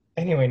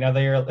Anyway, now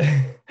that you're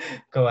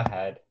go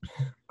ahead.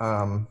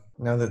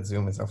 Now that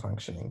Zoom is a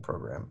functioning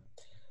program,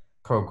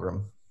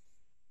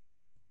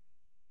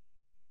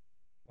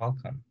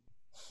 Welcome.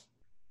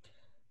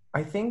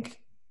 I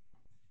think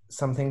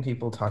something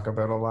people talk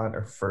about a lot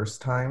are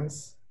first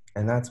times,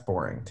 and that's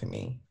boring to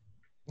me.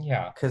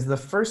 Yeah. Because the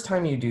first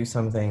time you do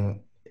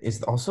something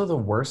is also the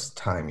worst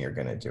time you're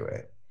gonna do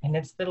it. And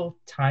it's the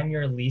time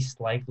you're least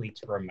likely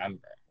to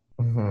remember.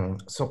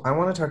 So I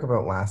want to talk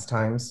about last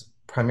times,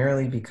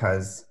 primarily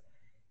because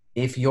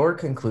if your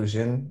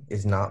conclusion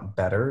is not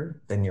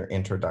better than your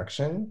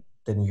introduction,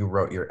 then you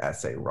wrote your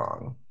essay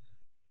wrong.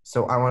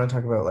 So I want to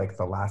talk about like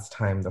the last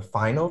time, the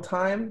final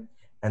time,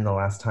 and the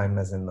last time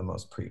as in the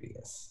most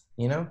previous,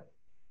 you know?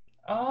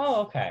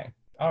 Oh, okay.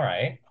 All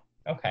right.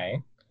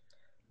 Okay.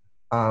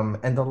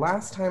 And the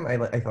last time I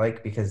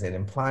like because it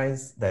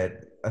implies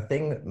that a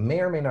thing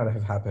may or may not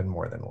have happened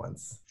more than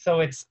once.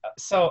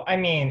 So I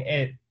mean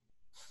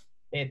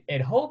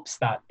it hopes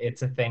that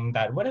it's a thing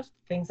that what if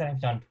things that I've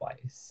done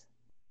twice?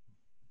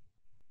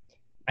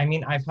 I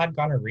mean, I've had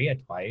gonorrhea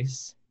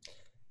twice.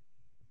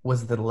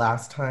 Was the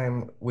last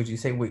time, would you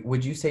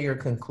say your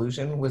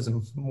conclusion was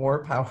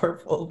more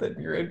powerful than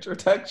your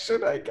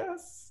introduction, I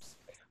guess?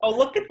 Oh,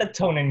 look at the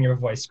tone in your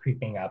voice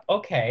creeping up.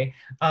 Okay.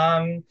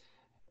 Um,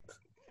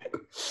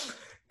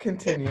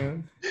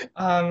 Continue.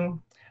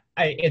 um,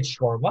 it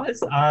sure was.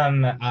 The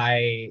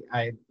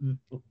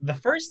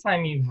first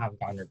time you have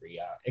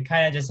gonorrhea, it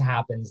kind of just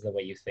happens the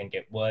way you think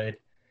it would.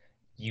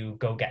 You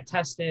go get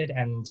tested,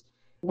 and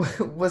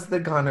Was the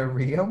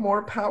gonorrhea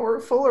more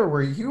powerful or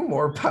were you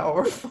more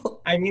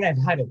powerful? I mean,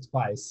 I've had it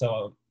twice,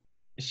 so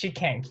she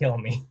can't kill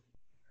me.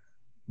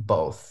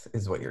 Both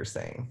is what you're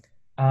saying.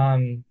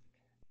 Um,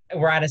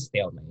 we're at a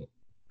stalemate.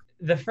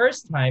 The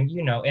first time,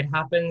 it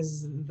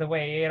happens the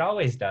way it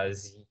always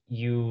does.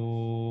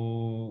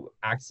 You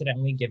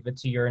accidentally give it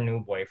to your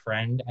new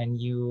boyfriend, and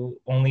you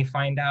only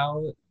find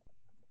out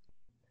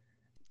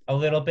a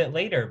little bit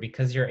later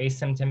because you're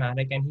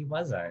asymptomatic and he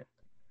wasn't.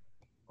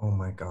 Oh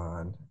my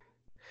God.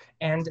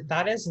 And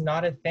that is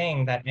not a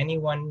thing that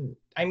anyone,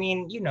 I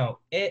mean,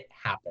 it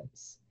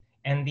happens.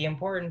 And the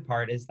important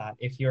part is that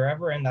if you're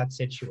ever in that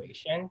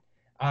situation,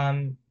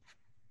 um,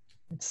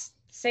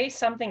 say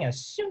something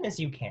as soon as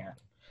you can.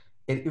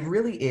 It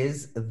really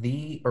is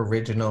the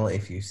original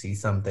if you see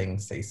something,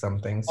 say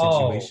something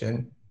Oh,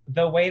 situation.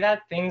 the way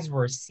that things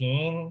were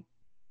seen,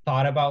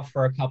 thought about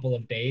for a couple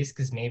of days,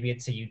 because maybe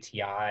it's a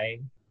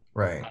UTI.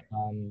 Right.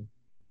 Um,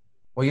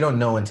 Well, you don't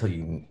know until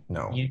you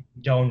know. you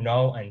don't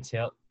know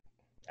until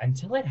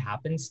it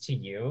happens to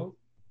you.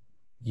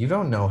 You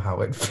don't know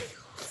how it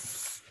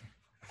feels.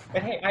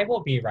 But hey, I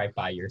will be right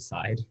by your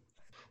side,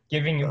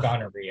 giving you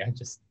gonorrhea.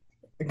 Just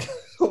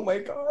Oh my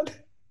God.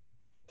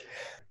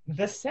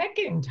 the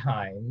second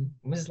time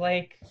was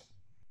like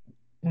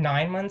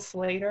 9 months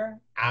later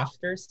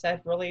after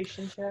said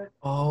relationship.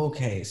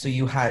 Okay, so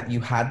you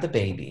had the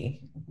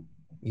baby.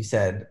 You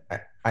said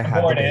I had the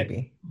Abort it.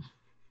 baby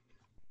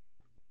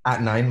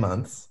at 9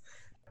 months,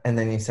 and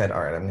then you said,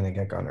 "All right, I'm gonna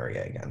get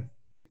gonorrhea again."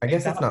 I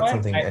guess it's That not one,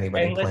 something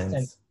anybody and listen,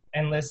 plans.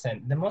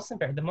 the most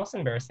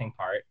embarrassing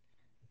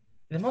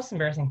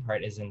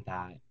part isn't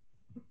that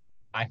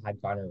I had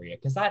gonorrhea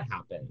because that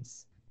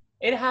happens.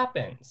 It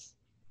happens,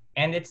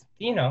 and it's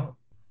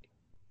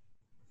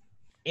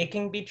it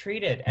can be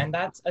treated, and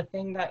that's a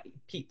thing that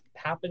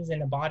happens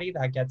in a body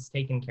that gets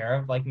taken care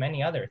of, like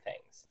many other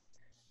things.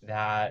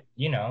 That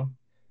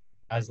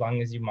as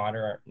long as you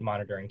monitor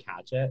and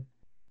catch it,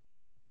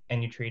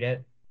 and you treat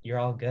it, you're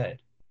all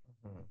good.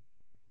 Mhm.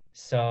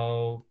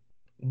 So,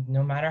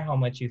 no matter how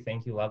much you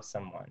think you love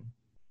someone,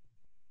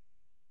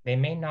 they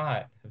may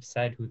not have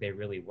said who they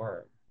really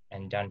were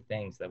and done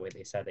things the way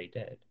they said they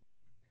did.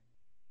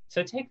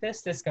 So take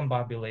this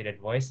discombobulated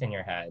voice in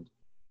your head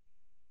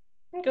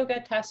and go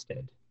get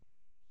tested.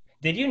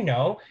 Did you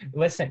know?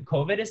 Listen,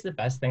 COVID is the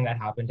best thing that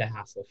happened to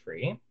Hassle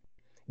Free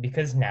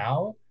because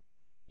now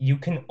you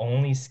can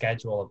only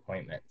schedule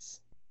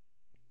appointments.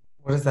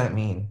 What does that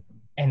mean?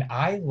 And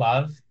I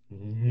love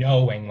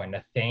knowing when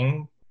a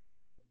thing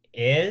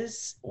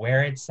is,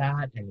 where it's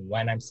at, and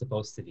when I'm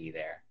supposed to be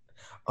there.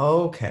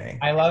 Okay.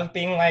 I love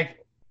being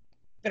like,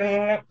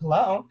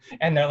 hello.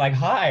 And they're like,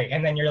 hi.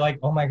 And then you're like,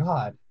 oh my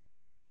God,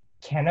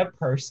 can a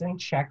person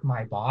check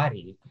my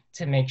body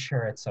to make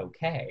sure it's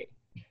okay?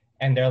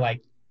 And they're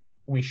like,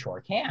 we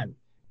sure can.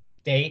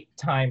 Date,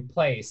 time,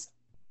 place.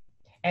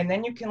 And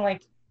then you can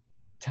like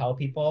tell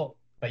people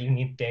that you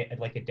need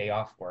like a day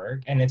off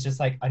work and it's just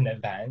like an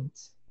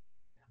event.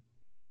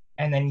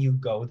 And then you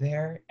go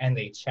there and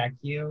they check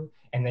you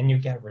and then you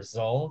get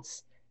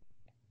results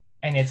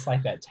and it's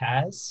like a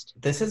test.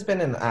 This has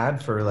been an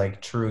ad for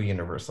like true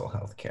universal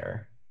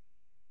healthcare,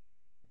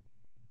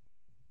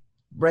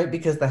 right?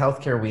 Because the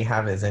healthcare we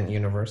have isn't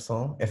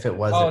universal. If it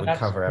was, it Oh, would that's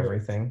cover true.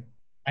 everything.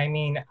 I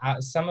mean,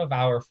 some of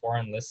our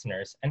foreign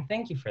listeners, and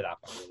thank you for that,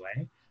 by the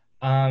way,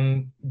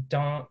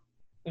 don't.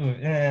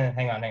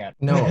 Hang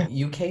No,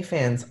 on. UK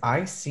fans,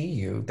 I see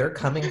you. They're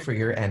coming for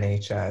your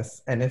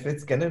NHS. And if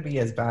it's going to be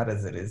as bad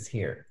as it is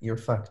here, you're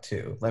fucked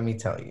too. Let me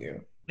tell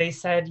you. they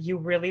said, you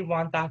really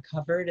want that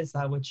covered? Is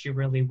that what you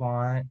really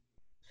want?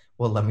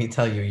 Well, let me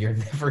tell you, you're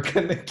never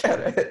gonna get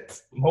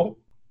it. Well,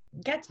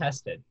 get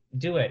tested.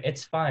 Do it.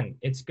 It's fun.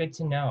 It's good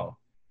to know.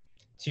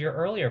 To your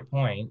earlier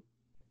point,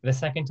 the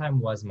second time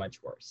was much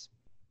worse.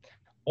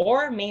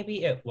 Or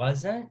maybe it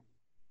wasn't,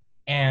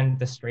 and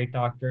the straight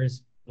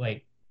doctors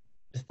like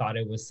thought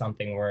it was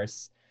something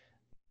worse.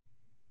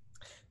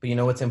 But you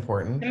know what's To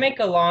important? make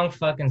a long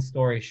fucking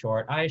story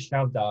short, I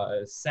shoved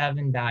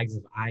 7 bags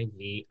of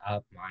IV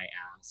up my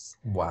ass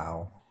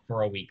Wow.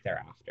 for a week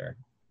thereafter.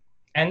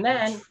 And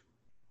then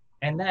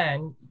and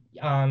then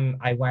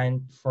I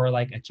went for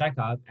like a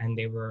checkup, and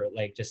they were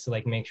like just to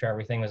like make sure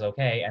everything was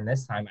okay. And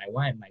this time I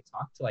went and I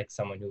talked to like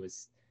someone who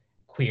was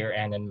queer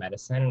and in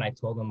medicine, and I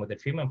told them what the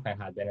treatment plan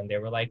had been, and they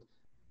were like,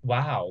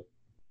 wow,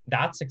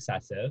 that's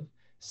excessive.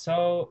 So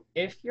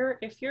if you're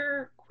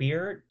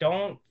queer,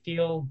 don't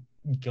feel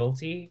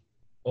guilty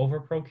over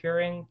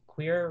procuring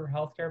queer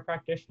healthcare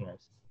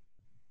practitioners.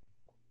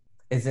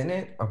 Isn't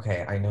it?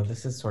 Okay, I know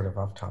this is sort of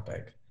off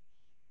topic.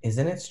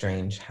 Isn't it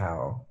strange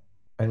how,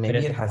 and It maybe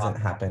is it a hasn't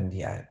lot. happened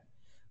yet,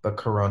 but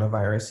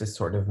coronavirus is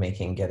sort of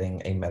making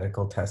getting a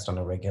medical test on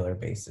a regular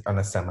basis, on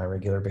a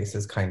semi-regular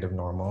basis, kind of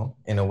normal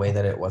in a way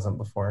that it wasn't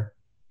before,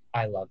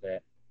 I love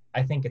it.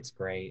 I think it's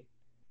great.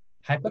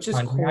 which is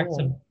Hypochondriacs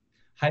of cool.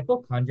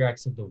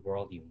 hypochondriacs of the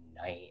world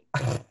unite.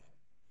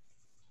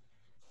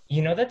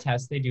 You know the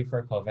test they do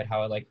for COVID,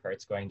 how it like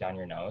hurts going down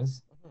your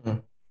nose?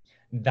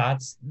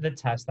 That's the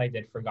test I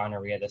did for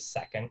gonorrhea the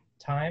second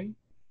time.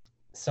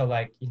 So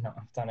like,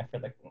 I've done it for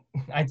like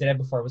I did it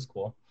before it was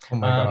cool. Oh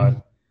my Um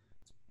God.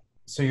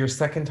 So your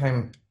second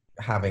time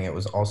having it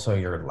was also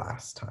your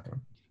last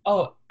time.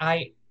 oh,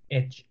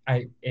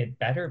 it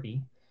better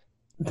be.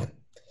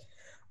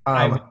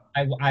 Um,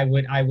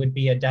 I would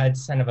be a dead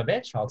son of a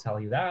bitch, I'll tell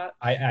you that.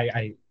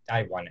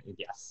 I want it,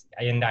 yes.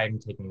 And I'm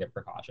taking the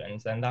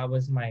precautions, and that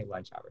was my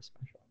lunch hour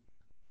special.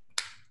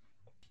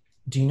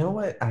 do you know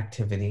what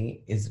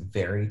activity is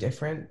very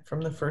different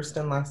from the first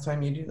and last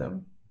time you do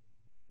them?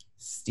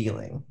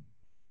 Stealing.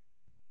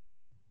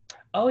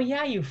 Oh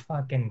yeah, you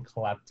fucking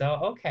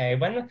klepto. Okay.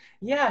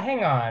 Yeah,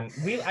 hang on.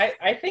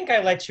 I think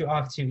I let you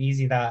off too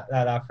easy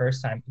that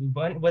first time.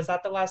 When was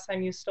that the last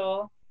time you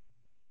stole?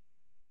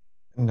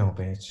 No,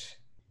 bitch.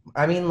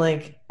 I mean,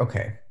 like,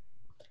 okay,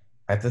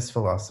 I have this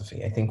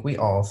philosophy. I think we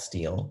all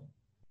steal.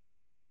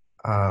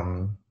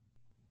 Um,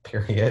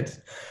 period.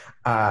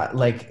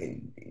 Like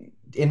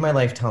in my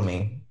life, tell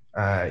me,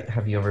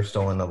 have you ever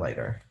stolen a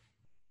lighter?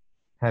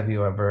 Have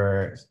you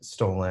ever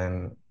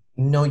stolen?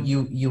 No,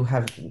 you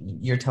have.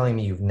 You're telling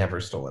me you've never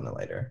stolen a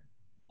lighter.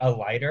 A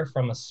lighter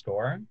from a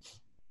store?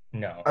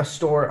 No. A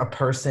store, a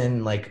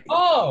person, like,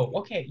 Oh,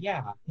 okay.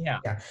 Yeah, yeah.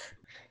 yeah,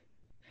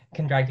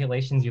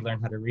 Congratulations, you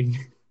learned how to read.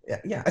 yeah,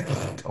 yeah.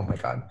 Oh my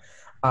God.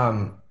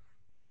 Um,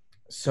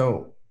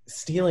 so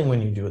stealing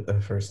when you do it the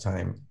first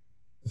time,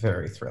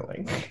 very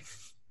thrilling.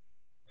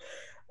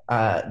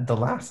 The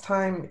last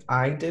time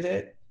I did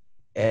it,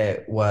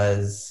 it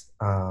was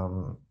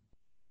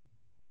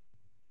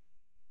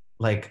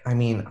like, I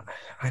mean,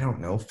 I don't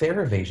know.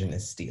 Fair evasion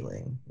is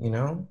stealing, you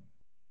know?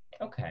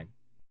 Okay.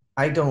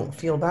 I don't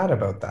feel bad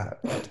about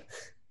that.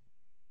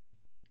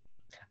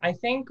 I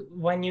think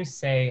when you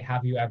say,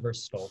 have you ever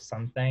stole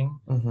something?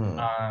 Hmm.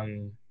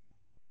 Um,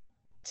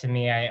 to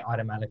me, I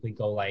automatically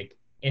go like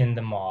in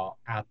the mall,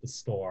 at the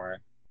store,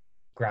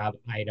 grab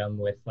item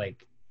with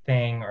like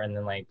thing, or and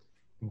then like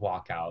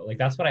walk out. Like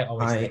that's what I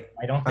always think.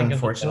 I I don't think of the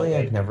unfortunately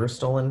I've getaway. never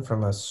stolen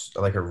from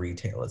like a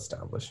retail Yeah,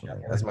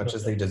 establishment it as would be much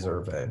as they really cool.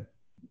 deserve it.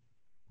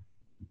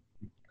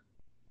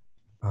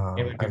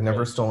 It would be I've never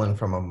really stolen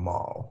from a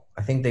mall.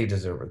 I think they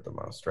deserve it the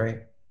most, right?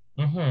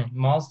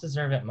 Malls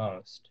deserve it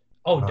most.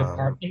 Oh,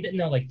 Um,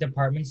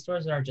 department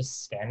stores that are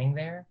just standing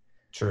there.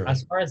 true.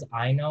 As far as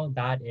I know,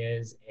 that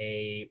is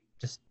a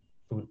just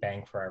food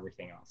bank for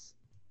everything else.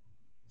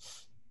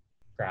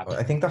 Grab I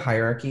it. think the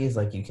hierarchy is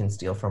like you can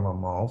steal from a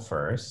mall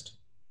first.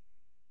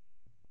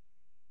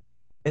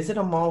 Is it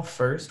a mall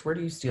first? Where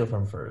do you steal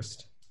from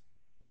first?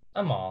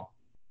 A mall.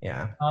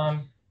 Yeah,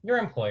 Your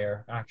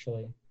employer,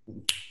 actually.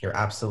 you're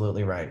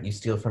absolutely right. You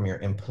steal from your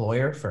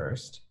employer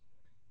first,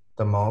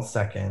 the mall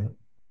second.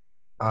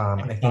 I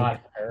And think God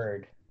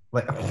heard.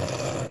 like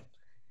I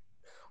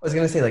was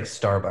gonna say like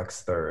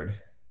Starbucks third.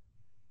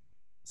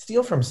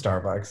 Steal from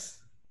Starbucks.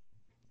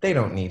 They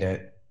don't need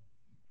it.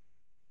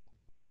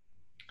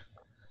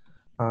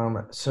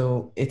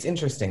 So it's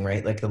interesting,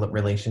 right? Like the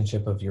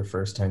relationship of your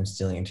first time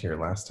stealing to your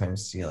last time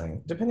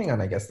stealing, depending on,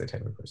 I guess, the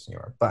type of person you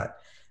are. But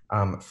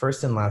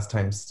first and last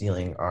time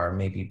stealing are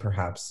maybe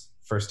perhaps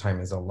first time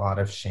is a lot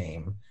of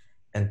shame,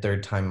 and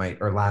third time might,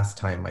 or last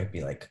time might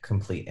be like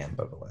complete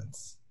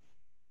ambivalence,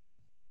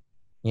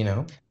 you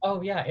know?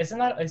 Oh yeah, isn't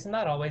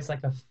that always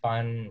like a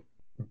fun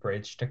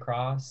bridge to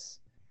cross?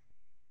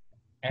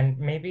 And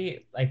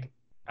maybe like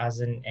as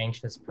an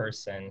anxious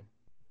person,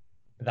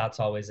 that's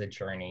always a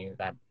journey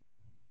that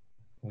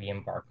we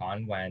embark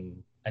on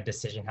when a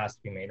decision has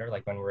to be made, or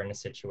like when we're in a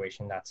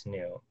situation that's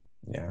new.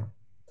 Yeah.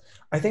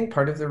 I think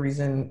part of the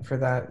reason for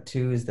that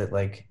too is that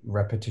like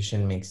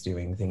repetition makes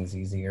doing things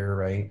easier,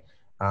 right?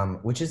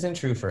 Which isn't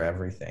true for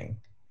everything.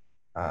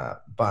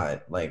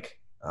 But like,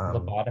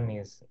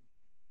 Lobotomy is.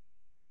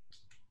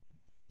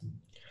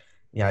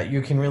 yeah,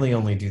 you can really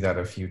only do that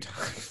a few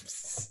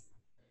times.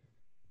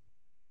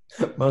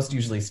 Most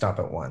usually stop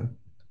at one.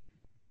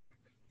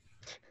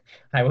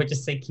 I would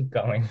just say keep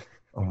going.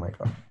 Oh my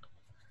God.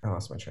 I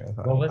lost my train of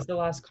thought. What was the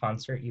last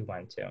concert you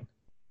went to?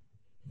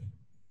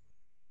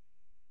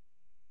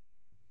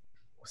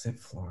 Was it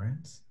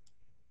Florence?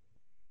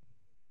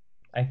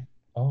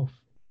 Oh,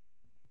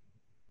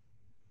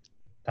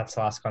 that's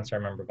the last concert I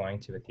remember going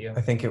to with you.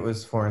 I think it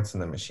was Florence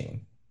and the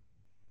Machine.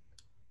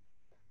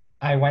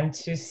 I went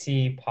to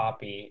see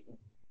Poppy.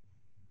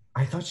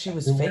 I thought she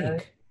was Really?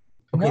 fake.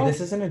 Okay, No,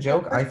 this isn't a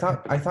joke. I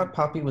thought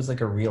Poppy was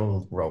like a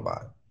real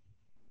robot.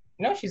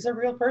 no, she's a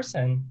real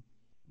person.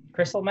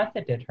 Crystal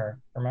Method did her,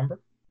 remember?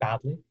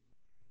 Badly.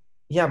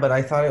 Yeah, but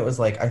I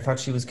thought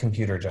she was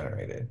computer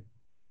generated.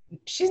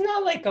 She's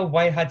not like a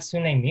white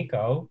Hatsune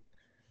Miku.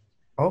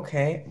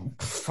 Okay.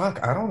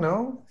 Fuck, I don't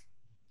know.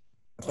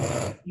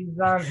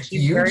 She's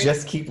You very.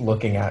 just keep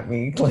looking at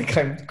me like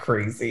I'm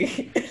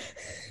crazy.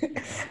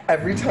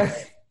 Every time.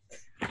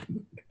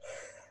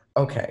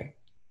 Okay.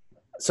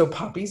 So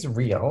Poppy's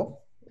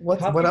real. What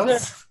Poppy's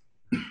else?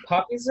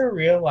 Poppy's a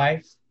real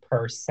life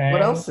person.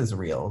 What else is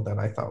real that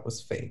I thought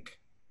was fake?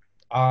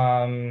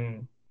 Not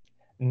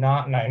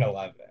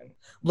 9/11.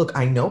 Look,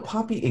 I know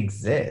Poppy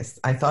exists.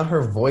 I thought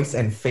her voice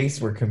and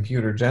face were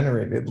computer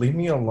generated. Leave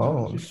me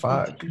alone.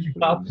 Fuck. You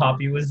thought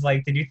Poppy was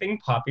like, did you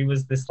think Poppy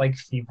was this like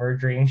fever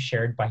dream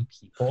shared by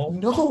people?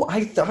 No,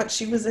 I thought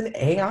she was an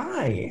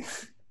AI.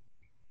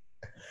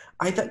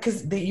 I thought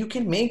because you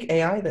can make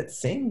AI that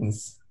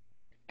sings.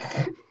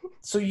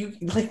 So you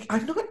like,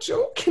 I'm not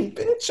joking,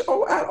 bitch.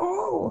 Oh, at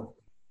all.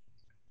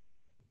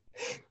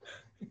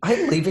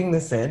 I'm leaving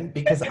this in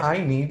because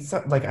I need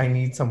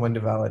someone to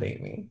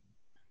validate me.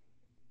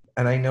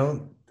 And I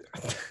know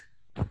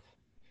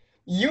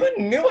You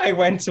knew I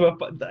went to a.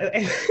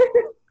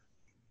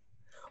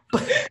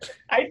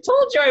 I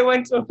told you I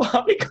went to a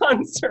Poppy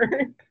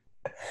concert.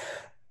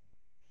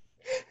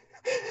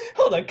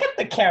 Hold on, cut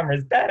the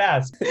cameras, dead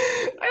ass.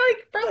 I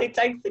like probably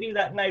texted you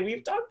that night.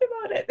 We've talked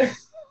about it.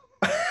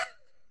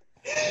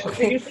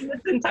 Okay. Did you think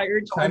this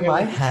entire time in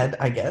my head,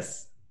 I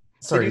guess.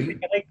 Sorry.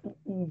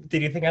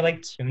 Did you think I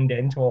like tuned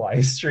into a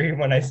live stream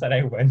when I said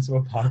I went to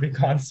a Poppy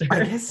concert?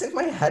 I guess in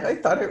my head, I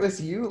thought it was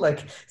you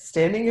like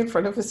standing in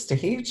front of a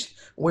stage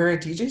where a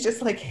DJ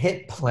just like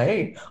hit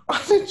play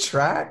on a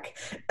track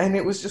and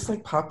it was just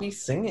like Poppy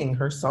singing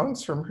her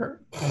songs from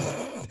her.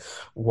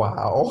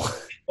 Wow.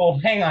 Oh,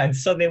 hang on.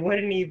 So they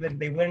wouldn't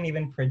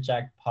even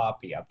project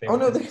Poppy up there. Oh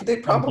no, they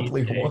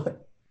probably would.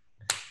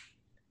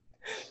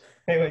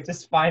 They would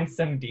just find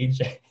some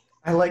DJ.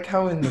 I like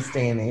how in this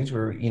day and age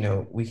where,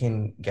 we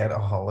can get a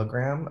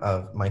hologram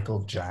of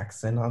Michael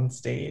Jackson on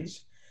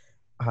stage.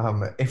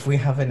 If we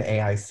have an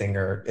AI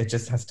singer, it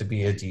just has to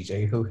be a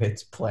DJ who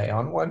hits play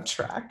on one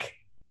track.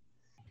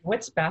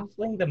 What's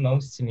baffling the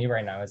most to me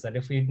right now is that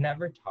if we'd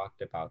never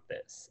talked about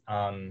this,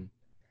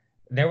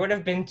 there would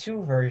have been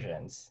two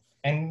versions,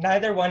 and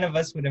neither one of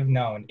us would have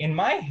known. In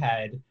my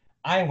head,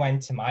 I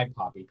went to my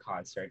Poppy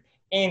concert.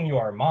 In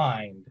your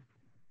mind,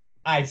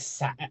 I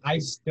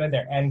stood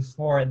there, and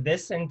for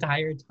this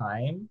entire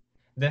time,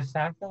 the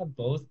fact that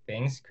both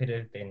things could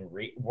have been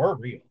were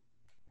real,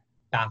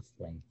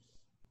 baffling.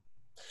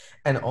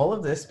 And all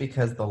of this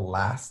because the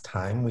last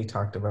time we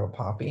talked about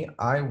Poppy,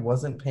 I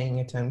wasn't paying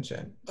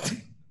attention.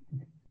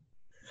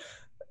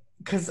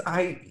 Because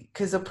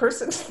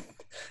listen,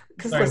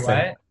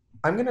 what?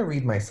 I'm gonna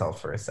read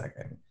myself for a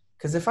second.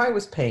 Because if I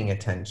was paying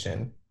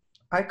attention,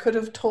 I could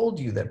have told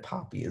you that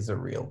Poppy is a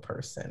real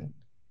person.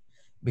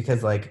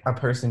 Because like a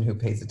person who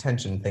pays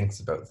attention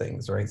thinks about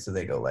things, right? So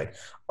they go like,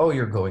 oh,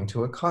 you're going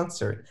to a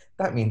concert.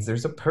 That means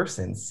there's a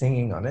person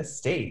singing on a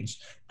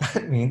stage.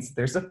 That means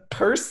there's a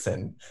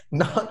person,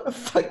 not a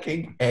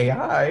fucking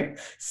AI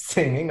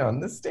singing on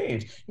the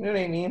stage. You know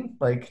what I mean?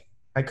 Like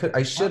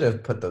I should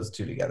have put those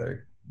two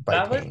together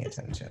by paying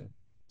attention.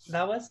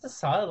 That was a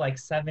solid like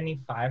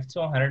 75 to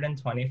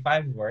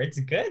 125 words.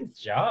 Good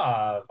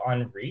job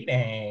on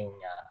reading.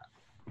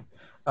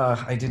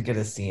 I did get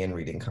a C in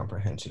reading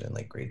comprehension in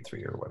like grade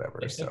 3 or whatever.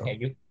 It's so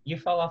okay. You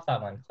fell off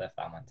that one cliff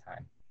that one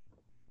time.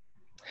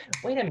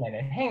 Wait a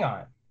minute, hang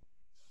on.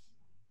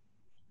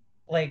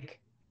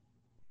 Like,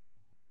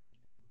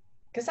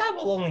 because that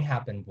will only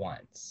happen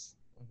once,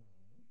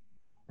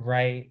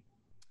 right?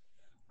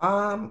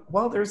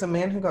 Well, there's a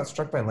man who got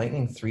struck by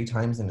lightning 3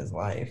 times in his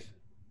life.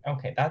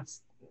 Okay,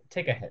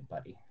 take a hit,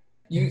 buddy.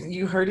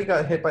 You heard he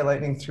got hit by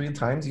lightning 3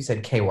 times? You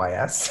said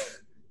KYS.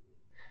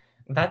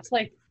 That's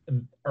like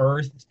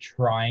Earth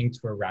trying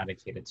to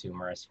eradicate a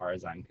tumor as far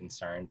as I'm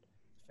concerned.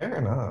 Fair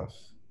enough.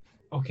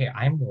 Okay,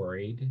 I'm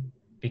worried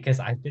because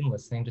I've been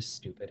listening to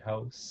Stupid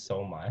Ho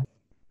so much.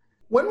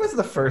 When was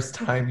the first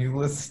time you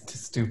listened to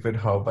Stupid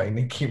Ho by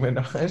Nicki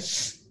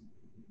Minaj?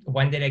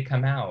 When did it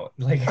come out?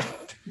 Like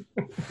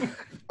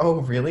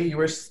Oh, really? You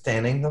were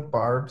standing the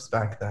barbs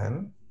back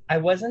then? I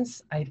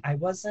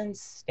wasn't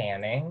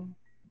standing.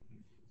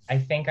 I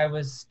think I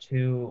was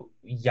too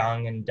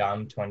young and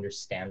dumb to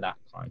understand that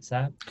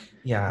concept.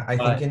 Yeah, I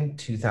think But in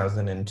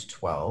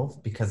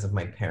 2012, because of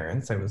my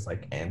parents, I was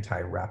like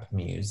anti-rap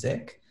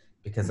music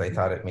because I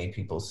thought it made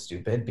people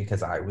stupid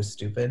because I was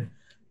stupid.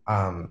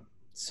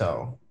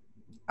 So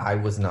I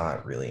was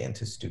not really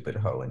into Stupid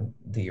Ho in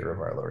the year of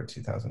our Lord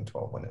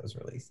 2012 when it was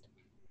released.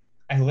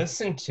 I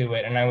listened to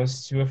it and I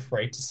was too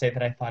afraid to say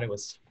that I thought it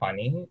was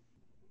funny.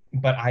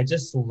 But I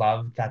just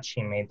loved that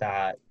she made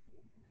that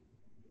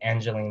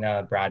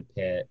Angelina Brad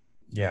Pitt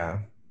Yeah.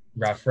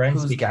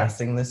 reference Who's because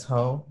gassing this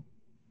hoe?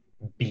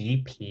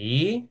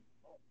 BP,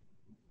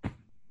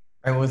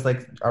 I was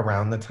like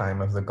around the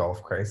time of the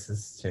Gulf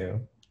crisis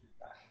too.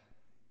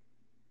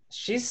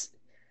 she's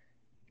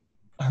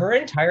her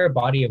entire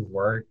body of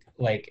work.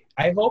 Like,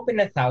 I hope in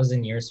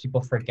 1,000 years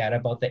people forget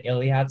about the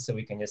Iliad so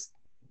we can just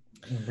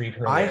read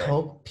her I lyrics.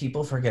 hope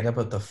people forget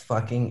about the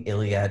fucking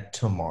Iliad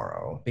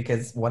tomorrow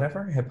because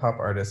whatever hip hop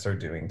artists are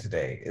doing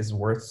today is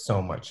worth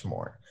so much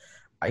more.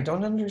 I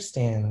don't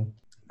understand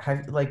how,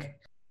 like,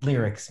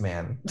 lyrics,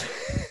 man.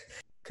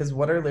 Because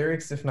what are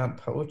lyrics if not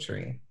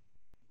poetry?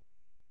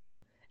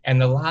 And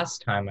the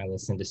last time I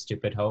listened to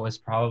Stupid Ho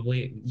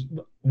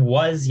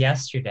was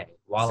yesterday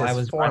while I Says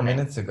was four running.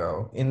 minutes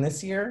ago. In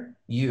this year,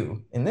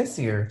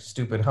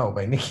 Stupid Hoe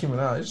by Nicki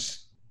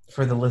Minaj.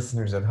 For the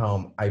listeners at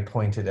home, I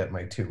pointed at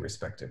my two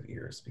respective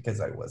ears because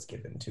I was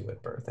given two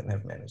at birth and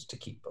have managed to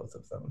keep both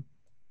of them.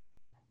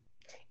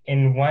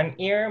 In one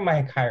ear,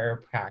 my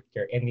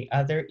chiropractor. In the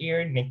other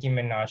ear, Nicki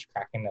Minaj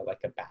cracking it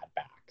like a bad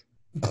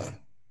back.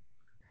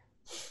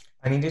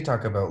 I need to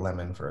talk about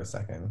Lemon for a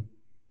second.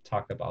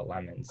 Talk about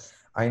lemons.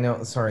 I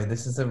know, sorry,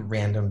 this is a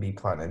random B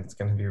plot and it's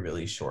going to be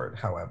really short.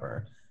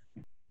 However,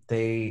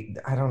 I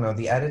don't know,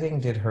 the editing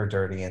did her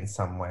dirty in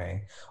some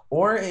way.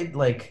 Or it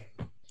like,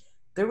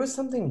 there was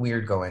something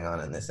weird going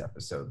on in this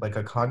episode, like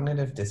a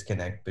cognitive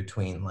disconnect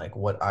between like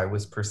what I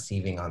was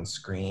perceiving on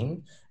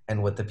screen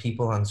and what the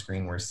people on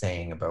screen were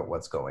saying about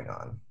what's going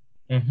on.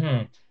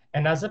 Mm-hmm.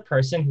 And as a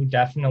person who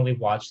definitely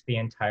watched the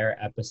entire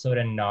episode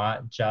and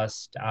not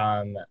just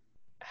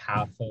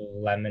half of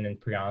Lemon and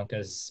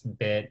Priyanka's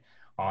bit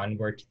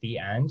onward to the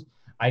end,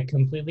 I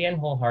completely and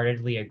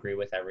wholeheartedly agree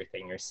with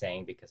everything you're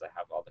saying because I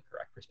have all the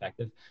correct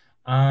perspective.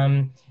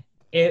 Um,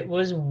 it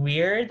was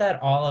weird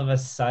that all of a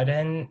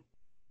sudden,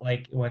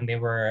 like when they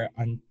were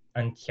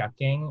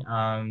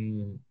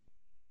untucking,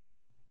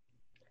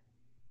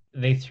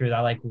 they threw that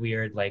like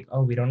weird, like,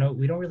 oh, we don't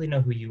really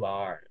know who you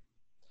are.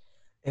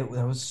 That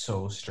was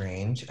so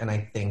strange, and I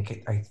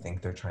think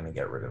they're trying to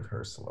get rid of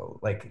her slow,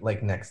 like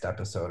next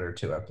episode or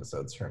two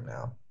episodes from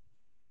now.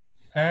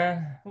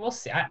 We'll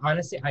see.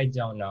 I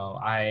don't know.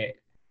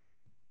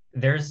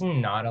 There's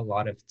not a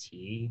lot of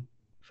tea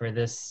for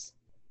this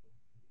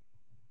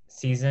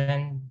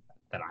season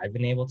that I've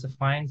been able to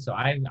find. So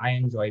I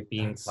enjoy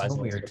being That's so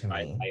pleasantly weird to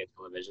surprised me. by a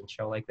television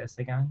show like this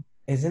again.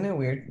 Isn't it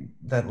weird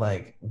that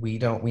like we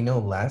know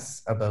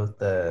less about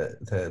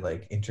the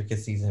like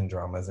intricacies and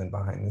dramas and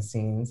behind the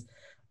scenes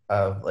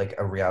of like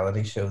a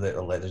reality show that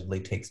allegedly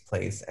takes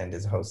place and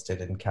is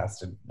hosted and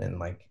casted and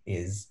like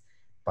is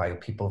by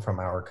people from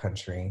our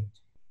country,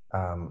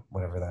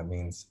 whatever that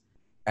means,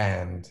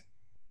 and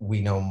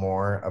we know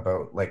more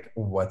about like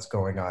what's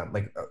going on,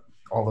 like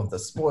all of the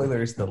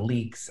spoilers, the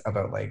leaks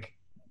about like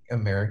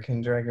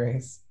American Drag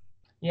Race.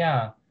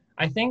 Yeah,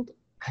 I think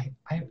I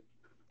I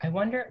I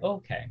wonder.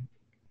 Okay,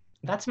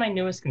 that's my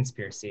newest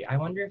conspiracy. I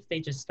wonder if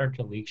they just start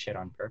to leak shit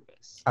on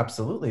purpose.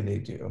 Absolutely, they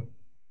do.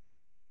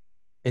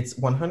 It's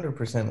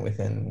 100%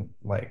 within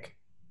like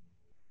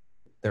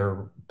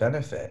their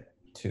benefit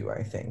too,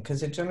 I think,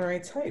 because it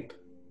generates hype.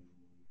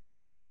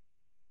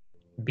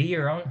 Be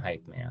your own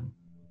hype man.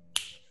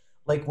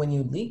 Like when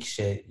you leak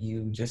shit,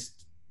 you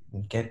just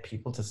get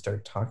people to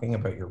start talking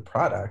about your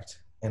product.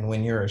 And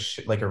when you're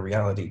like a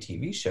reality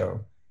TV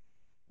show,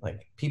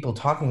 like people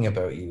talking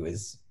about you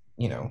is,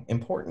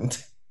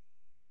 important.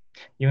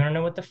 You want to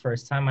know what the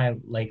first time I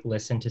like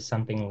listened to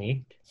something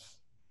leaked?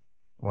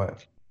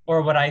 What?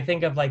 Or what I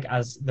think of like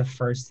as the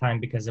first time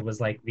because it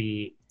was like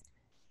the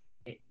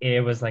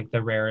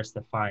rarest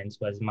of finds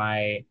was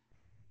my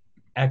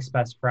ex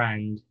best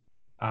friend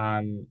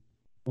um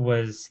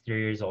was 3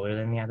 years older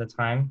than me at the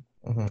time.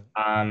 Hmm.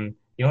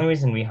 The only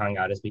reason we hung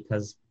out is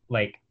because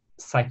like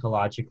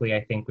psychologically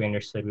I think we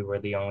understood we were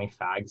the only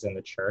fags in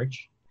the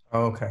church.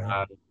 Okay.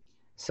 Um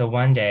so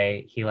one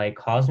day he like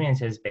calls me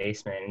into his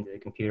basement into the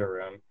computer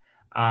room.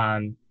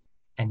 Um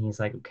and he's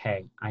like,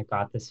 okay, I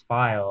got this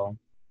file.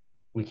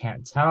 We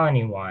can't tell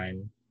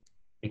anyone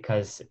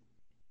because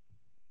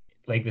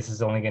like this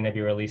is only going to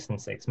be released in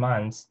 6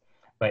 months,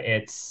 but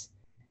it's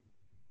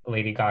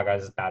Lady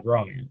Gaga's Bad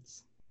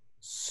Romance.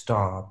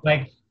 Stop.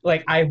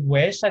 Like I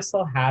wish I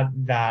still had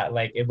that.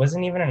 Like it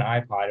wasn't even an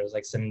iPod; it was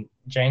like some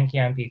janky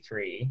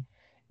MP3,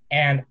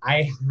 and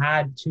I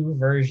had two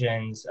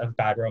versions of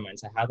Bad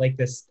Romance. I had like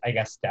this, I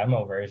guess,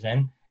 demo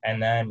version,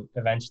 and then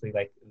eventually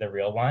like the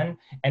real one.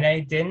 And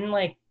I didn't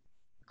like,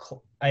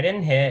 I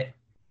didn't hit.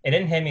 It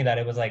didn't hit me that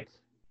it was like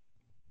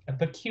a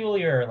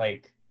peculiar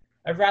like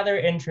a rather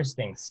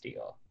interesting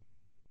steal.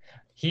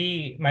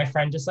 My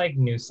friend just like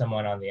knew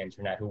someone on the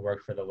internet who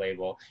worked for the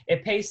label.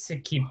 It pays to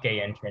keep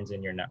gay interns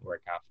in your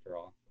network after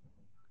all.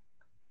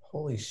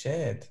 Holy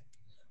shit.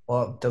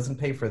 Well, it doesn't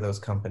pay for those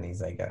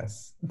companies, I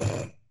guess.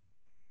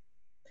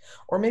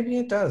 Or maybe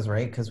it does,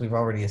 right? Because we've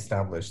already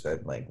established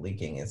that like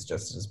leaking is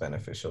just as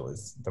beneficial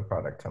as the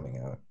product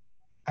coming out,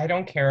 I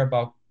don't care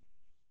about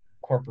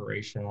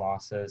corporation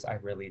losses. I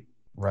really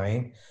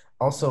right?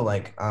 Also,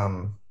 like,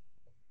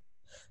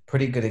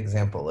 pretty good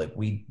example. Like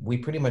we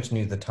pretty much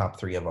knew the top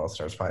three of All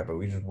Stars 5, but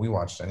we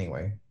watched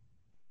anyway.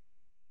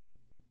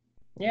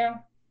 yeah.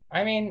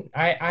 I mean,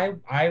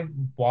 I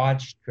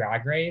watched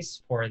Drag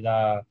Race for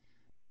the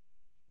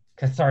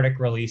cathartic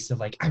release of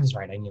like I was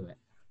right, I knew it.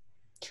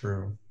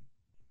 True.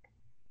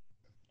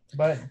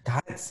 But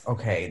That's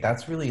okay.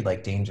 That's really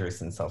like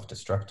dangerous and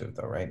self-destructive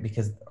though, right?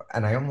 Because,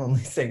 and I am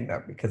only saying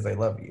that because I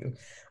love you.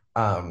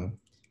 Um,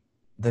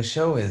 the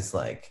show is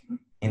like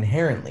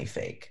inherently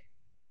fake.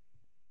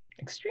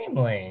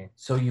 extremely.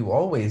 So you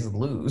always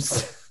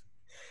lose,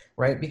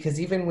 right? Because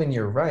even when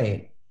you're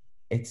right,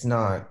 it's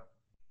not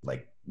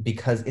like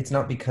because it's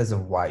not because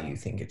of why you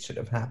think it should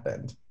have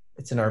happened.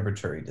 It's an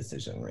arbitrary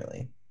decision,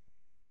 really.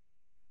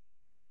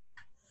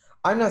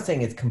 I'm not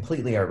saying it's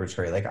completely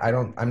arbitrary. Like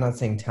I'm not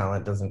saying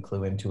talent doesn't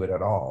clue into it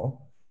at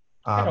all.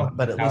 I don't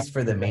But think at that least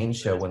for the was main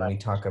show, when we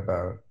that. talk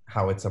about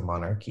how it's a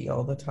monarchy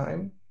all the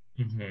time,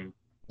 Mm-hmm.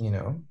 you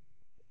know,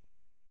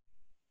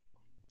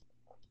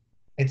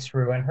 It's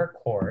ruined her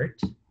court,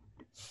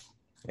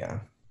 yeah,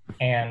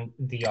 and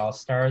the All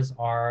Stars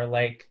are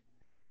like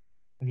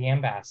the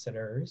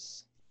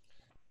ambassadors.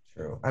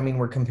 true. I mean,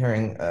 we're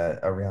comparing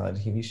a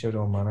reality TV show to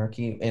a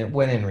monarchy, and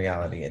when in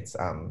reality, it's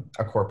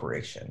a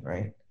corporation,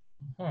 right?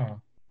 Hmm.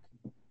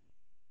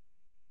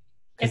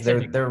 Because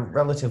It's a they're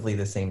relatively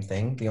the same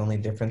thing. The only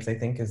difference, I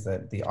think, is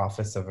that the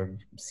office of a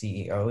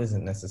CEO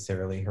isn't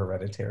necessarily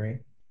hereditary.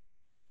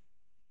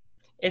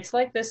 it's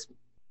like this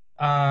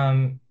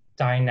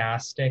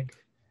dynastic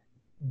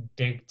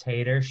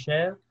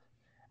dictatorship,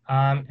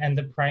 and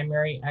the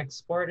primary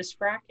export is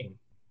fracking.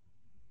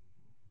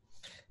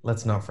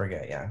 Let's not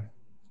forget, yeah,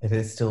 it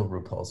is still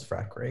RuPaul's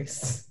Frack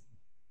Race.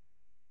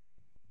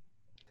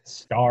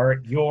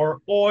 Start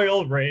your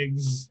oil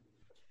rigs.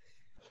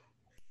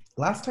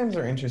 Last times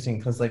are interesting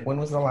because, like, when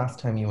was the last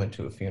time you went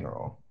to a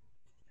funeral?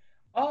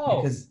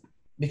 Oh,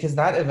 Because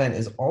that event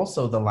is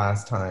also the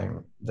last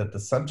time that the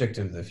subject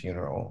of the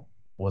funeral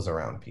was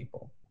around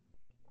people.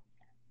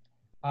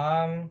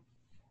 um,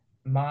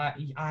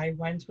 I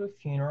went to a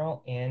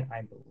funeral in,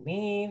 I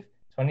believe,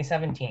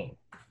 2017.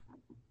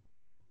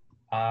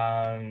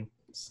 It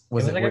Was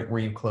was it like a were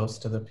you close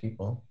to the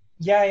people?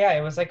 yeah,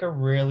 it was like a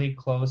really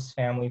close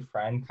family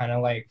friend, kind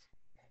of like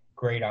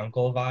great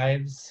uncle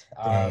vibes,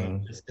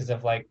 Dang. just because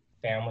of like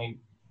family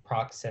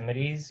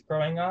proximities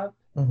growing up.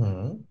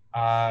 Mm-hmm.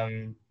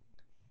 Um,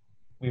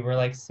 we were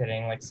like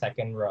sitting like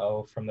second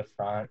row from the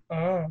front.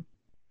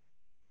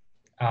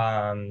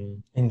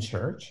 Um, In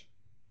church?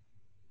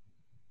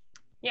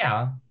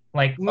 yeah,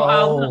 like no,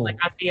 no, like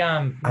Oh, at the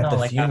at no, the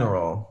like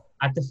funeral.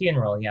 at the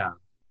funeral. Yeah,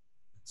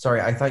 Sorry,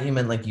 I thought you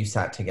meant like you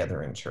sat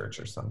together in church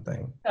or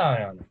something.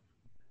 no.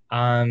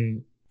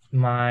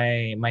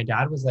 My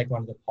dad was like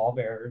one of the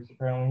pallbearers.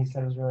 Apparently, he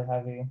said it was really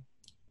heavy.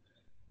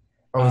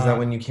 Oh, is that Um,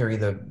 when you carry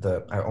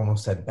the I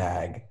almost said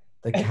bag,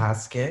 the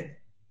casket?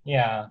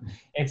 yeah,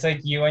 it's like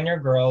you and your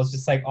girls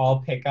just like all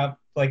pick up,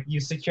 like you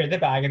secure the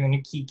bag and then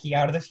you kiki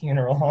out of the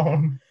funeral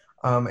home.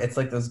 It's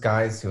like those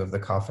guys who have the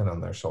coffin on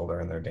their shoulder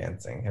and they're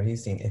dancing. Have you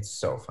seen? It's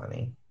so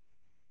funny.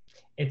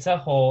 It's a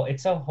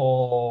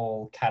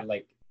whole cat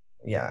like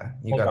Yeah,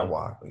 you whole gotta bunch.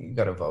 walk, you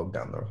gotta vogue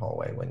down the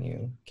hallway when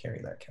you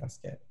carry that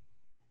casket.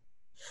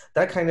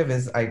 That kind of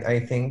is, I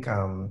think,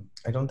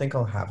 I don't think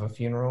I'll have a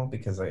funeral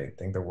because I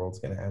think the world's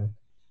gonna end.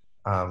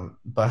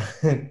 But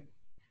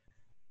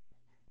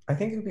I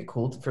think it'd be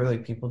cool for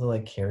like people to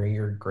like carry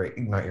your grave,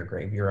 not your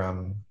grave, your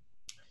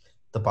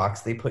the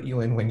box they put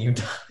you in when you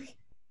die.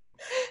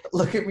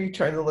 Look at me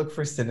trying to look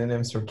for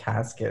synonyms for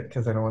casket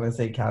because I don't want to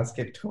say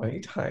casket 20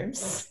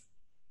 times.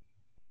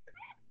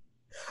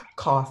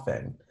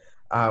 Coffin.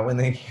 When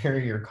they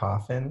carry your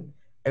coffin,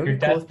 it would Your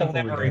be cool death if people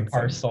were delivery dancing.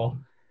 parcel.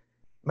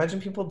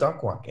 Imagine people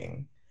duck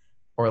walking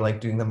or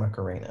like doing the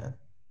Macarena.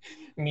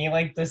 Me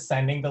like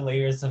descending the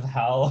layers of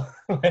hell.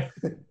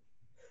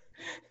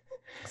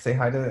 Say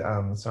hi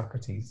to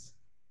Socrates.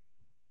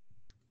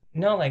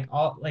 No, like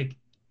all like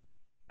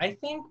I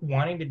think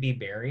wanting to be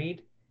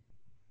buried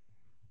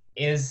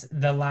is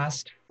the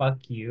last fuck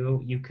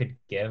you could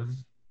give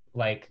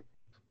like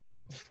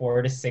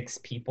 4 to 6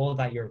 people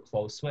that you're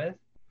close with,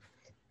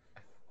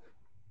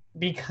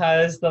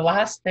 because the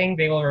last thing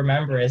they will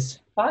remember is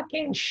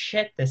fucking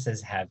shit, this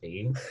is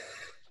heavy.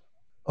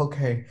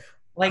 Okay,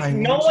 Like I need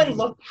you. no one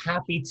looked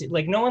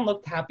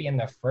happy in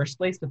the first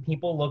place, but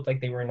people looked like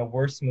they were in a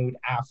worse mood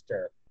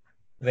after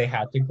they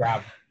had to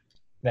grab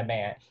the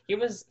man. He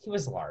was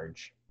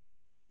large.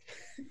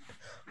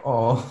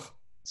 Oh,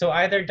 So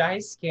either die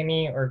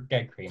skinny or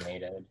get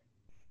cremated.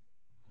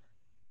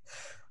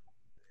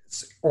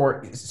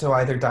 Or so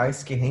either die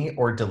skinny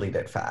or delete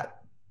it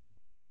fat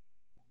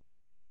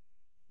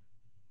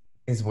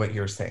is what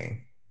you're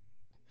saying.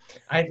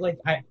 I'm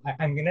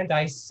gonna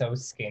die so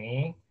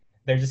skinny.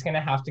 They're just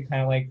gonna have to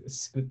kind of like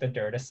scoot the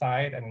dirt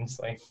aside and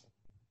just like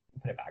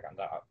put it back on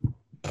top.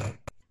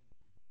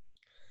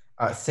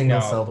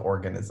 Single-celled No.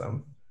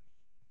 organism.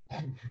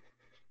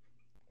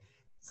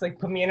 It's like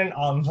put me in an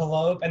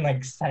envelope and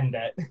like send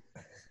it.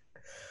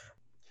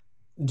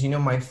 Do you know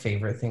my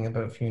favorite thing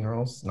about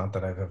funerals? Not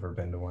that I've ever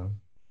been to one.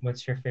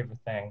 What's your favorite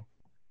thing?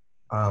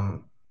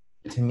 Um,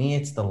 to me,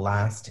 it's the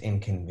last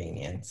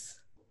inconvenience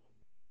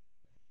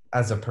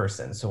as a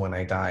person. So when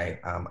I die,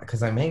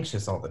 because I'm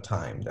anxious all the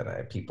time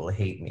that people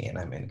hate me and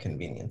I'm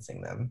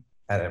inconveniencing them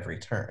at every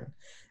turn.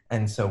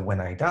 And so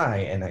when I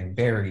die and I'm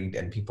buried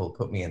and people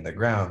put me in the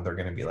ground, they're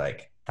going to be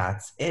like,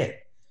 that's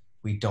it.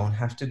 We don't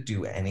have to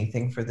do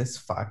anything for this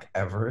fuck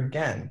ever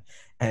again.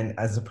 And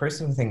as a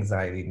person with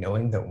anxiety,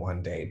 knowing that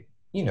one day,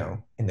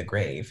 in the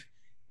grave,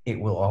 it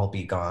will all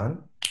be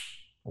gone,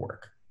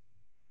 work.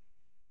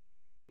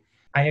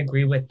 I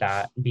agree with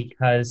that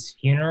because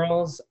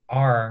funerals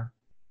are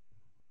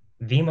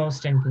the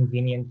most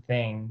inconvenient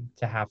thing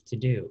to have to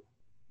do.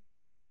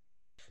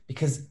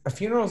 Because a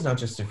funeral is not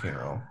just a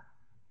funeral.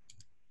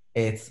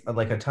 It's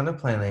like a ton of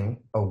planning,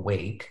 a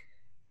wake,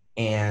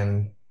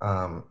 and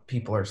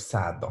people are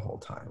sad the whole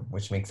time,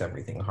 which makes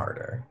everything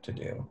harder to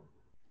do.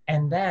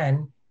 And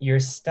then you're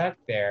stuck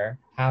there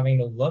having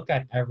to look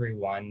at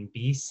everyone,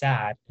 be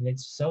sad, and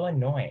it's so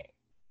annoying.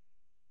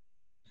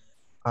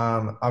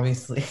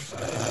 Obviously,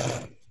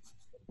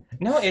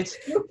 No, it's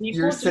you're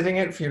people just sitting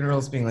at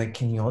funerals being like,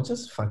 can you all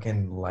just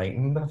fucking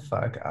lighten the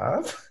fuck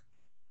up?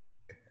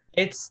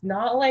 it's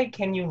not like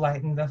can you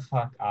lighten the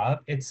fuck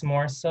up? It's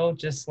more so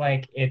just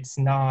like it's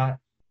not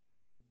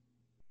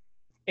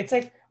it's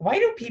like why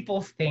do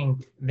people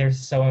think they're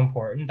so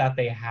important that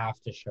they have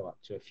to show up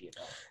to a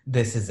funeral?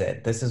 This is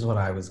it. This is what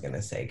I was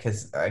gonna say.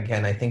 Because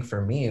again, I think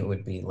for me, it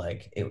would be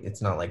like,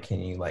 it's not like,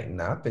 can you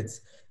lighten up? It's,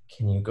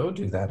 can you go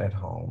do that at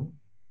home?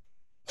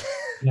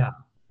 Yeah.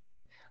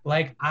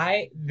 Like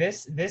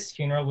this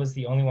funeral was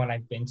the only one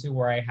I've been to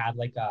where I had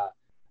like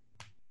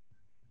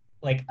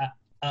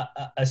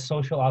a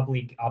social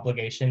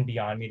obligation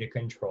beyond me to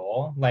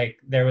control. Like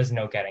there was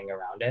no getting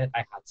around it. I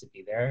had to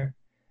be there.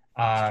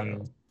 It's true.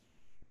 Um,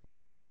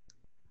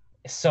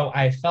 so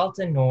I felt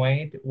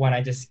annoyed when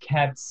I just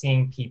kept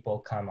seeing people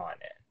come on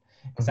it.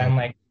 Because I'm Mhm.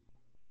 like,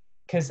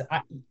 because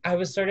I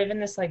was sort of in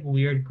this like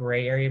weird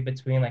gray area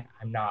between like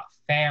I'm not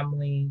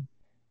family,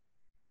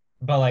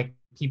 but like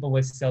people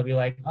would still be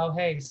like, oh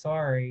hey,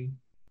 sorry.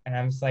 And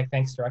I'm just like,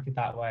 thanks, direct it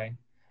that way.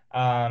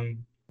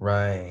 Um,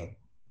 Right.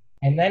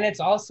 and then it's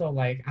also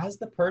like, as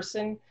the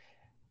person,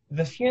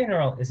 the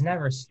funeral is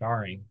never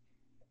starring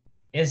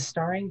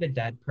the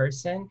dead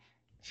person.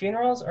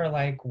 Funerals are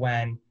like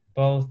when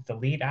both the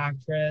lead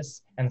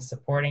actress and the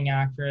supporting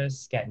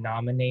actress get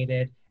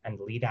nominated, and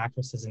the lead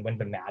actress doesn't win,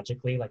 but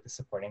magically, like the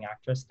supporting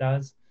actress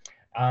does.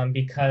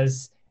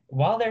 Because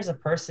while there's a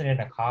person in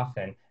a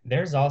coffin,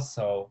 there's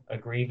also a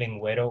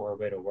grieving widow or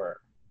widower.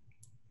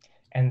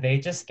 And they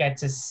just get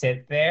to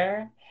sit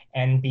there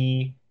and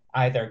be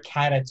either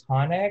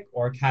catatonic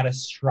or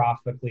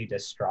catastrophically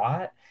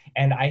distraught.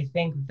 And I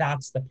think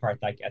that's the part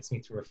that gets me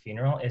through a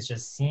funeral is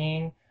just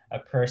seeing a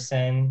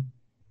person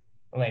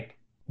like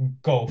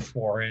go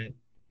for it.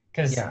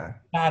 Because Yeah.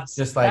 that's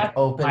Just like that's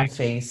open my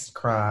faced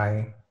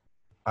cry,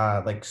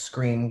 like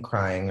scream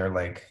crying, or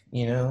like,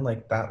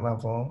 like that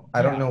level.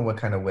 I don't yeah. know what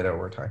kind of widow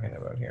we're talking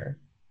about here.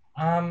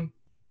 Um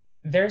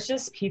there's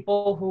just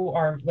people who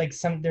are like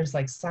there's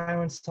like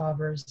silent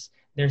sobbers.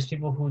 There's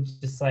people who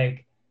just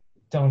like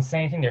don't say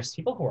anything. There's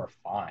people who are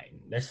fine.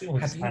 There's people who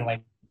Have just kind of you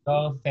like,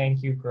 oh,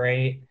 thank you,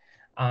 great.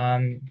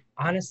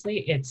 Honestly,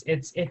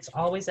 it's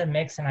always a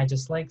mix, and I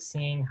just like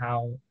seeing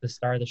how the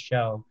star of the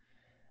show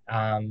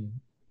um,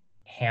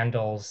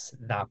 handles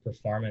that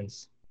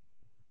performance.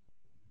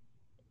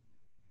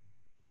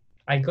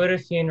 I go to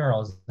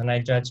funerals and I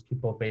judge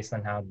people based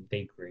on how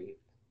they grieve.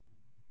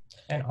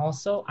 And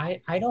also, I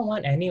wouldn't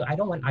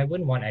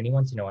want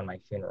anyone to know when my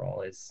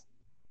funeral is,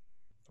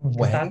 because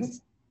when?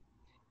 that's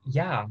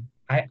yeah,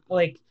 I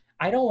like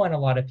I don't want a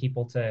lot of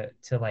people to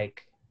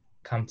like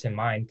come to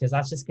mind because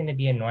that's just going to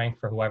be annoying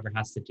for whoever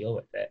has to deal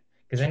with it,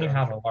 because then you True.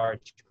 have a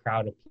large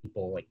crowd of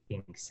people like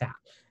being sad.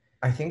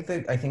 I think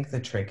the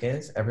trick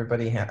is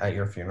everybody at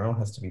your funeral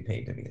has to be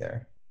paid to be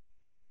there,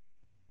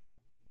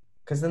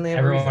 because then they have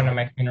a Everyone at reason.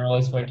 my funeral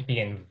is going to be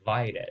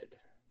invited.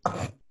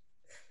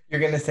 You're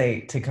gonna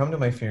say, to come to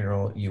my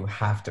funeral, you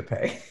have to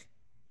pay.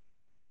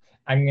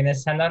 I'm going to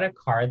send out a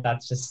card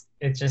that's just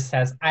it just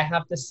says I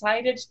have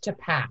decided to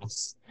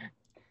pass,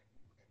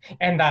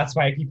 and that's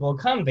why people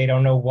come. They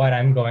don't know what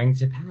I'm going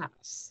to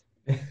pass.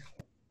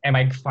 Am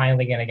I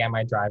finally going to get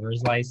my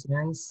driver's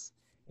license?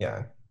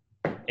 Yeah.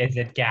 Is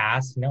it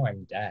gas? No,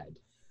 I'm dead.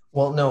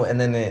 Well, no, and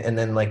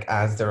then like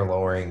as they're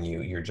lowering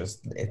you,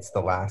 it's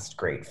the last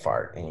great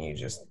fart, and you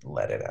just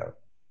let it out.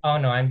 Oh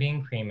no, I'm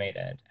being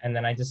cremated. And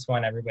then I just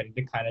want everybody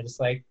to kind of just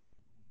like,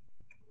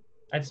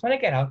 I just want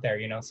to get out there,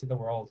 see the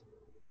world.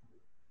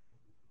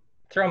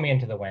 Throw me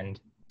into the wind.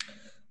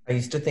 I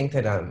used to think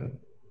that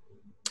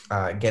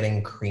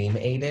getting cream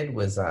aided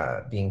was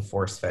being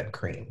force fed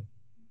cream.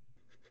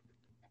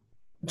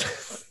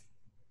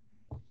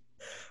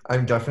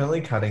 I'm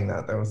definitely cutting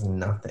that. That was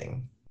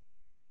nothing.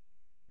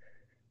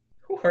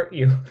 Who hurt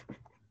you?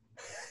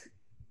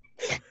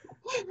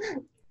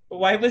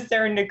 Why was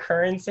there an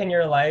occurrence in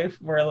your life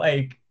where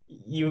like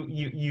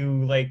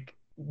you like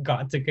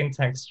got to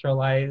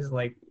contextualize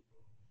like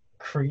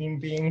cream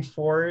being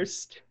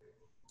forced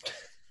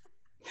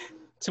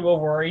to a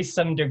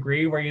worrisome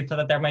degree where you thought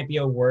that there might be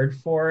a word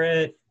for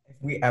it? If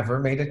we ever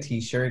made a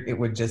t-shirt, it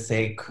would just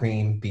say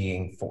cream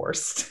being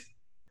forced.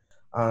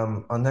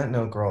 On that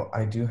note, girl,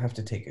 I do have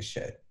to take a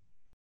shit.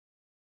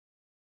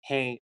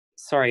 Hey,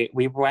 sorry,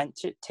 we went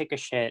to take a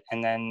shit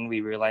and then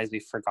we realized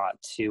we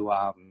forgot to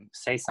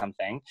say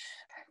something.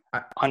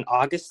 On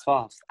August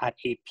 12th at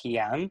 8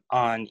 p.m.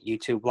 on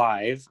YouTube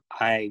Live,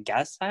 I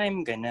guess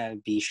I'm gonna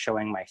be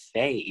showing my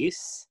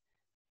face.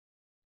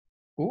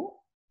 Ooh.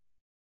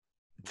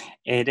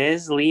 It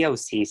is Leo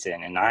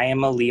season and I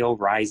am a Leo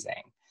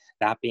rising.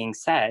 That being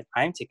said,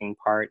 I'm taking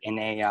part in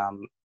a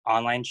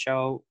online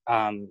show,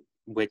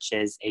 which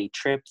is a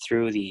trip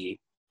through the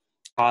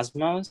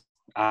cosmos.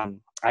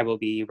 I will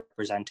be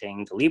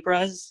representing the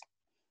Libras,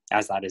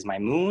 as that is my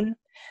moon.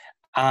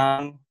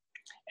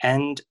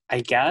 And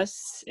I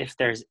guess if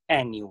there's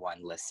anyone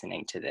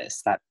listening to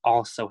this that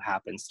also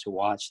happens to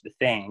watch the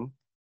thing,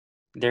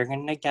 they're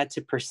going to get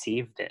to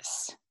perceive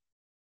this.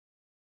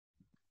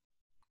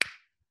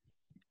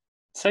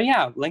 So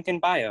yeah, link in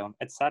bio,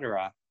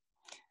 etc.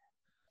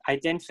 I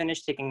didn't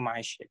finish taking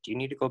my shit. Do you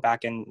need to go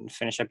back and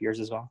finish up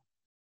yours as well?